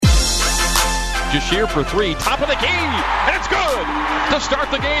Jahshire for three, top of the key, and it's good! To start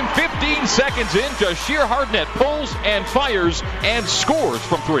the game, 15 seconds in, Jahshire Hardnett pulls and fires and scores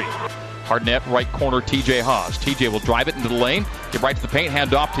from three. Hardnett, right corner, TJ Haws. TJ will drive it into the lane, get right to the paint,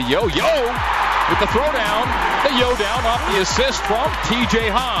 hand off to Yo. Yo with the throwdown. The Yo down off the assist from TJ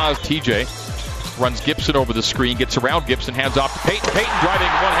Haws. TJ runs Gibson over the screen, gets around Gibson, hands off to Payton. Payton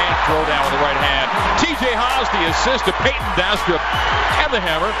driving one-hand throwdown with the right hand. TJ Haws, the assist to Payton Dastrup, and the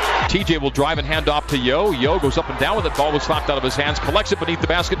hammer. TJ will drive and hand off to Yo. Yo goes up and down with it. Ball was slapped out of his hands, collects it beneath the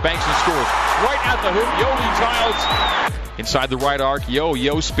basket, banks and scores. Right at the hoop, Yoeli Childs. Inside the right arc,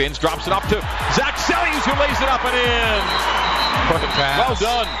 Yo spins, drops it up to Zach Sellius, who lays it up and in. Perfect pass.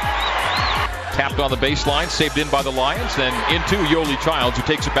 Well done. Tapped on the baseline, saved in by the Lions, then into Yoeli Childs, who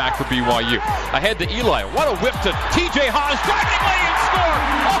takes it back for BYU. Ahead to Eli. What a whip to TJ Haws, driving lane and score.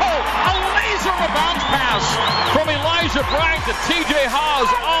 Oh, a laser of a bounce pass from Elijah Bryant to TJ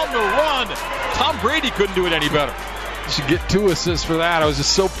Haws on the run. Tom Brady couldn't do it any better. You should get 2 assists for that. It was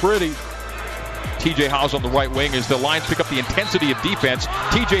just so pretty. TJ Haws on the right wing as the Lions pick up the intensity of defense.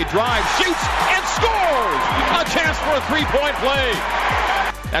 TJ drives, shoots, and scores! A chance for a three-point play.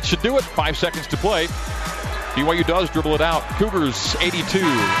 That should do it. 5 seconds to play. BYU does dribble it out. Cougars 82,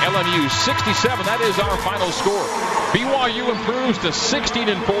 LMU 67. That is our final score. BYU improves to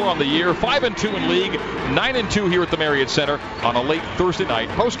 16-4 on the year, 5-2 in league, 9-2 here at the Marriott Center on a late Thursday night.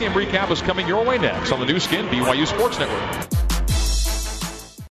 Post-game recap is coming your way next on the new skin BYU Sports Network.